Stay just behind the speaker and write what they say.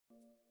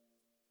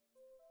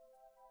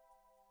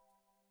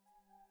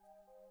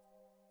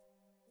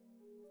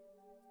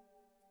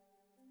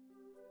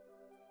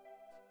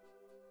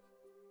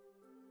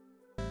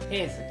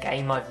Here's a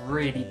game I've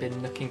really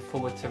been looking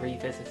forward to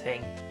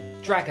revisiting.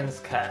 Dragon's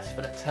Curse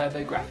for the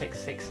TurboGrafx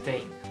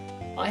 16.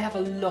 I have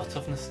a lot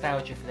of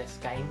nostalgia for this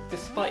game,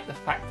 despite the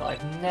fact that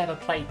I've never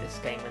played this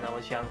game when I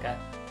was younger.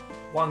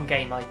 One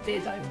game I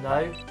did own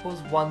though was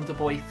Wonder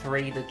Boy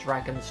 3 The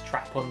Dragon's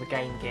Trap on the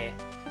Game Gear.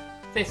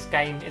 This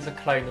game is a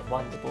clone of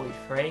Wonder Boy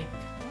 3,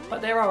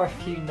 but there are a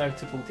few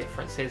notable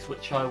differences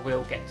which I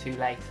will get to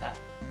later.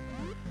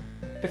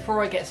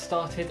 Before I get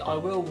started, I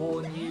will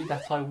warn you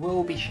that I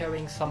will be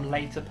showing some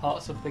later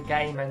parts of the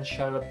game and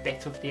show a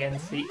bit of the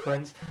end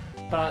sequence,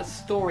 but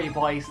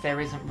story-wise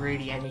there isn't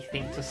really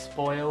anything to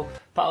spoil,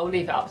 but I'll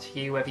leave it up to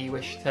you whether you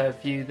wish to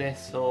view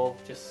this or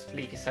just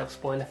leave yourself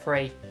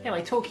spoiler-free.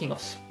 Anyway, talking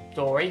of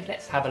story,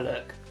 let's have a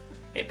look.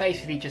 It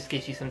basically just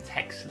gives you some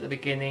text at the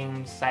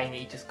beginning saying that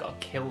you just gotta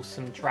kill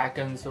some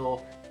dragons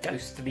or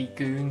ghostly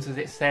goons as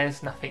it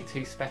says, nothing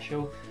too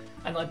special.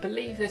 And I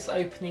believe this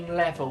opening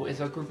level is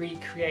a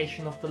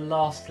recreation of the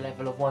last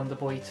level of Wonder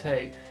Boy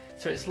 2,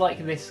 so it's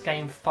like this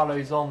game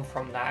follows on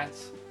from that.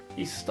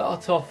 You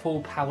start off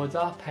all powered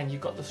up and you've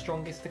got the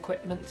strongest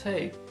equipment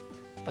too.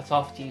 But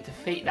after you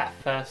defeat that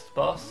first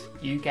boss,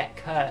 you get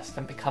cursed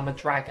and become a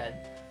dragon.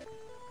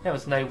 There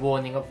was no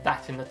warning of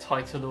that in the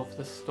title of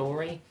the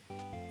story.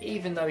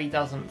 Even though he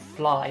doesn't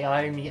fly,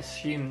 I only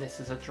assume this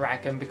is a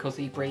dragon because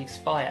he breathes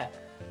fire.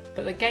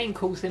 But the game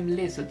calls him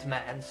Lizard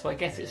Man, so I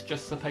guess it's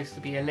just supposed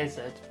to be a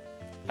lizard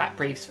that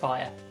breathes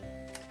fire.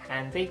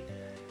 Handy.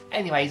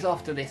 Anyways,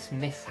 after this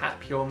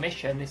mishap, your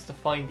mission is to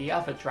find the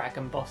other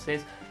dragon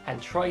bosses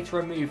and try to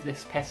remove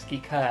this pesky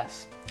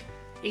curse.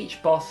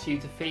 Each boss you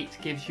defeat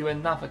gives you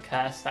another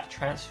curse that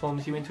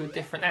transforms you into a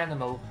different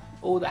animal,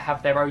 all that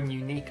have their own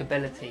unique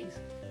abilities.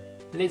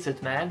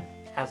 Lizard Man,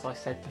 as I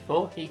said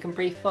before, he can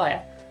breathe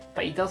fire,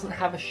 but he doesn't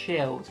have a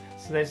shield,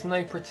 so there's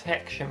no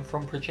protection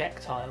from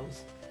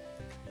projectiles.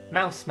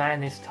 Mouse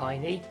Man is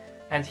tiny,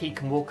 and he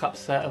can walk up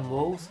certain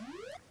walls.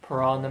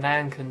 Piranha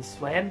Man can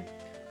swim.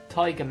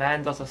 Tiger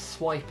Man does a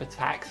swipe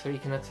attack so he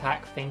can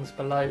attack things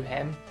below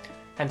him.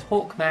 And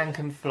Hawk Man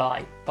can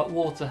fly, but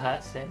water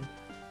hurts him.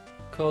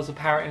 Cause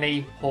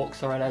apparently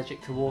hawks are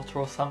allergic to water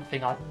or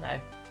something, I don't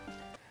know.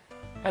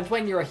 And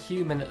when you're a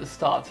human at the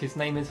start, his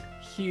name is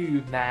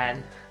Hugh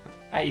Man.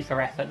 A for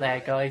effort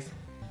there, guys.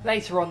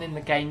 Later on in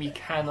the game you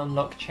can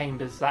unlock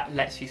chambers that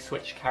lets you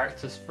switch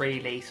characters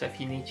freely, so if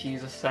you need to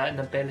use a certain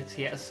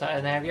ability at a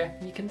certain area,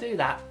 you can do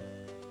that.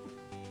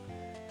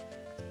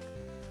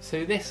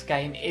 So this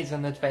game is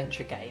an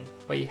adventure game,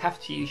 where you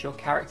have to use your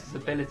character's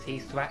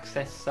abilities to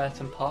access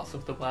certain parts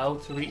of the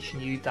world to reach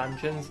new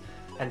dungeons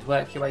and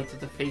work your way to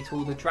defeat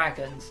all the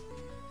dragons.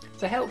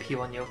 To help you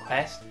on your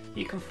quest,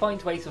 you can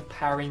find ways of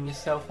powering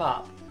yourself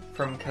up,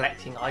 from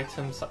collecting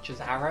items such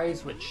as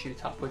arrows which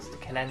shoot upwards to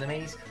kill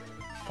enemies,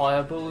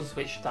 fireballs,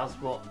 which does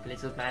what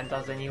Lizard Man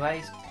does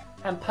anyways,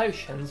 and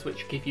potions,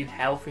 which give you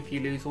health if you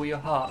lose all your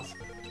hearts.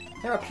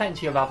 There are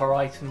plenty of other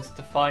items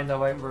to find, I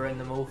won't ruin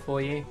them all for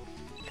you.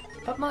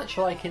 But much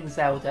like in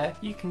Zelda,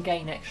 you can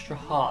gain extra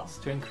hearts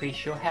to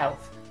increase your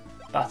health.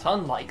 But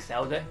unlike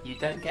Zelda, you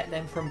don't get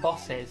them from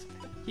bosses,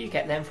 you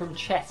get them from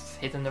chests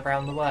hidden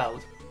around the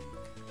world.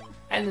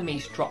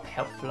 Enemies drop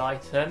helpful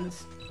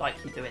items, like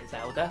you do in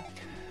Zelda,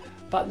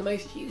 but the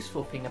most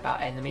useful thing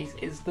about enemies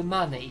is the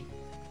money,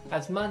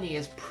 as money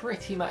is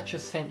pretty much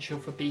essential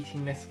for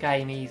beating this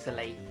game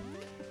easily.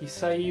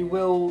 So you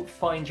will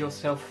find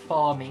yourself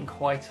farming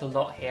quite a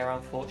lot here,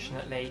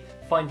 unfortunately,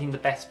 finding the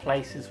best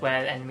places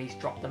where enemies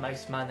drop the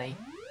most money.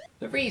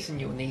 The reason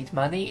you'll need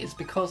money is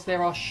because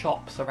there are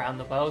shops around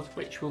the world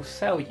which will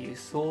sell you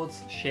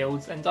swords,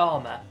 shields and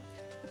armour.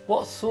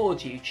 What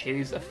sword you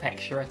choose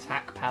affects your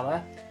attack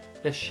power,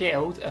 the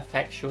shield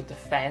affects your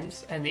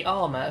defence, and the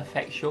armour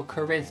affects your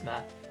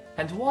charisma.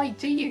 And why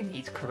do you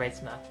need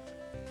charisma?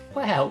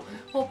 Well,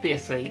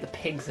 obviously the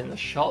pigs in the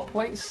shop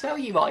won't sell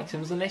you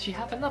items unless you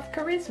have enough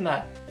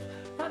charisma.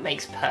 That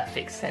makes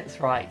perfect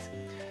sense, right?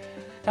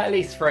 At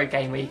least for a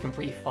game where you can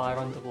breathe fire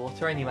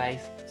underwater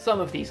anyways. Some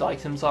of these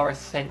items are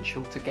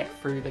essential to get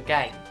through the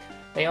game.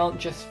 They aren't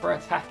just for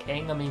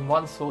attacking, I mean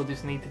one sword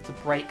is needed to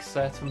break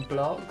certain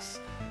blocks,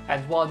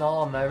 and one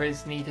armour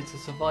is needed to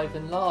survive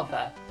in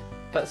lava.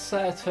 But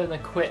certain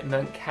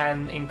equipment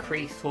can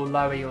increase or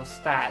lower your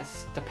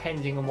stats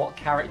depending on what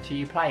character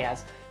you play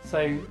as.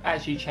 So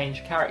as you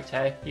change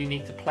character, you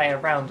need to play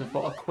around with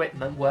what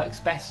equipment works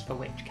best for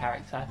which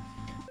character.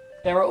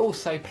 There are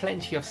also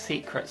plenty of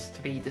secrets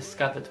to be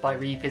discovered by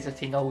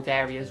revisiting old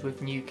areas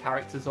with new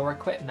characters or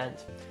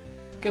equipment.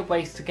 Good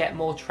ways to get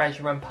more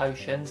treasure and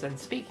potions, and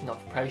speaking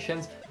of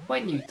potions,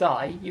 when you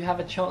die you have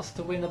a chance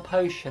to win a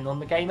potion on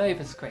the game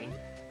over screen.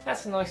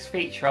 That's a nice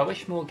feature, I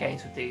wish more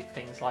games would do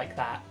things like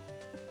that.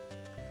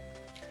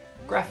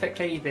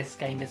 Graphically, this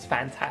game is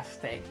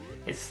fantastic.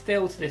 It's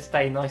still to this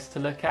day nice to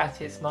look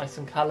at, it's nice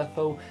and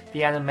colourful,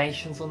 the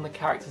animations on the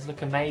characters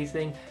look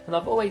amazing, and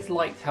I've always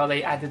liked how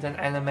they added an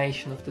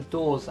animation of the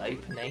doors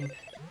opening,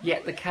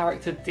 yet the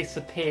character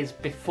disappears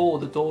before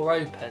the door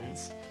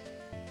opens.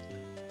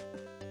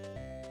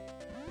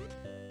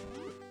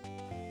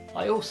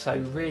 I also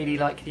really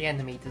like the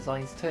enemy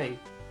designs too.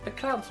 The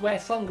clouds wear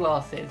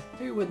sunglasses,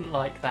 who wouldn't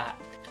like that?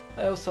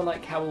 I also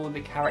like how all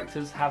the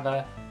characters have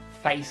a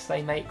face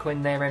they make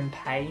when they're in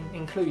pain,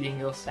 including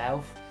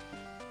yourself.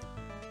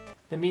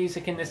 The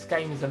music in this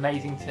game is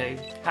amazing too.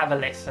 Have a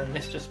listen,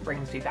 this just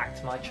brings me back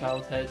to my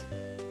childhood.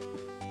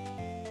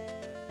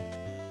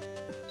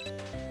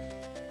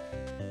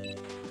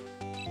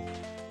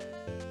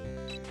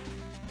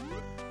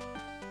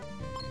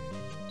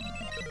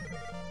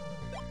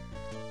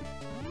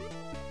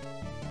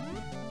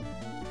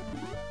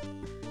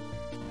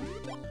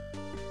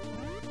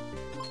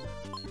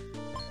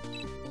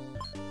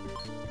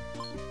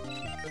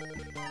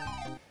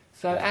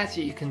 So as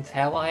you can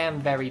tell, I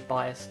am very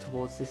biased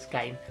towards this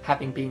game,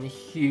 having been a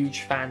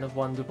huge fan of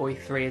Wonder Boy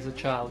 3 as a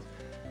child.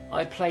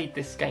 I played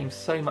this game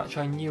so much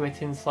I knew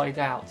it inside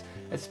out,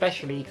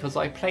 especially because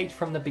I played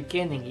from the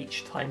beginning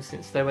each time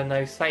since there were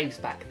no saves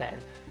back then.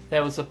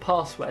 There was a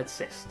password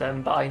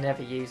system, but I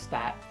never used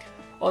that.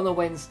 On a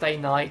Wednesday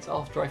night,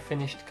 after I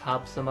finished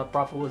Cubs and my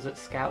brother was at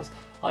Scouts,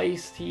 I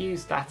used to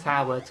use that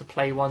hour to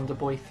play Wonder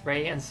Boy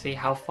 3 and see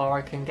how far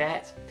I can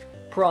get.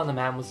 Piranha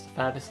Man was the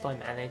furthest I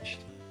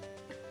managed.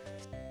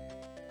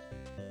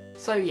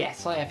 So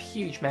yes, I have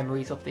huge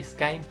memories of this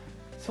game.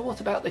 So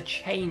what about the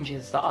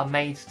changes that are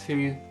made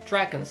to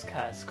Dragon's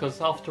Curse? Because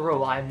after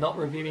all, I am not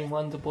reviewing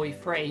Wonder Boy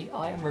 3,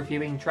 I am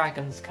reviewing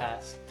Dragon's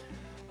Curse.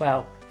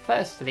 Well,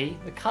 firstly,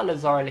 the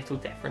colours are a little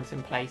different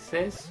in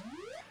places.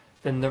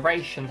 The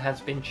narration has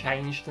been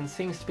changed and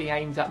seems to be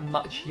aimed at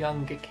much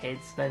younger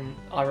kids than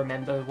I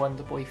remember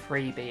Wonder Boy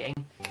 3 being,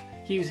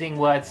 using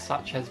words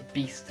such as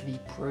beastly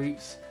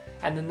brutes.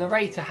 And the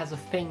narrator has a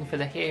thing for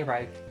the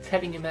hero,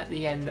 telling him at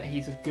the end that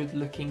he's a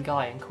good-looking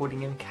guy and calling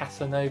him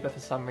Casanova for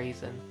some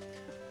reason.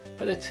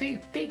 But the two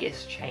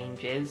biggest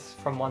changes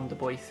from Wonder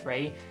Boy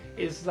 3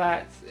 is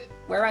that,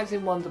 whereas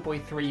in Wonder Boy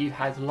 3 you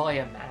had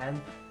Lion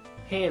Man,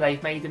 here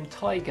they've made him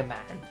Tiger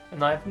Man,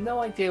 and I have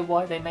no idea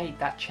why they made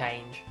that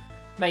change.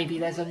 Maybe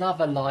there's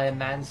another Lion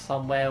Man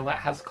somewhere that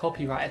has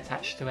copyright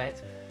attached to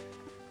it.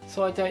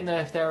 So I don't know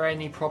if there are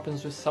any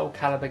problems with Soul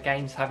Calibur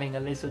games having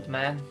a Lizard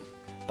Man.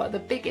 But the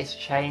biggest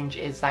change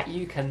is that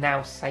you can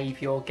now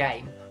save your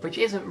game, which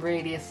isn't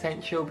really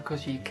essential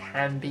because you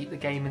can beat the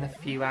game in a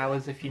few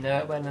hours if you know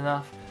it well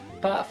enough,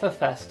 but for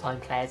first time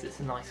players it's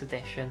a nice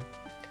addition.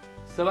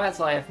 So as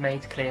I have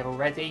made clear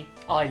already,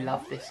 I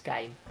love this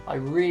game. I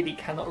really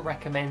cannot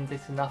recommend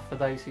it enough for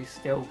those who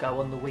still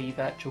go on the Wii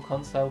Virtual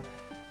Console.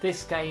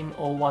 This game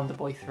or Wonder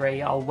Boy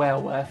 3 are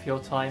well worth your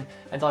time,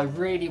 and I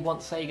really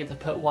want Sega to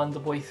put Wonder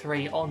Boy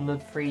 3 on the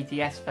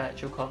 3DS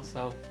Virtual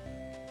Console.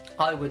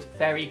 I would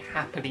very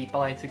happily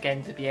buy it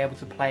again to be able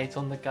to play it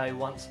on the go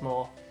once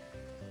more.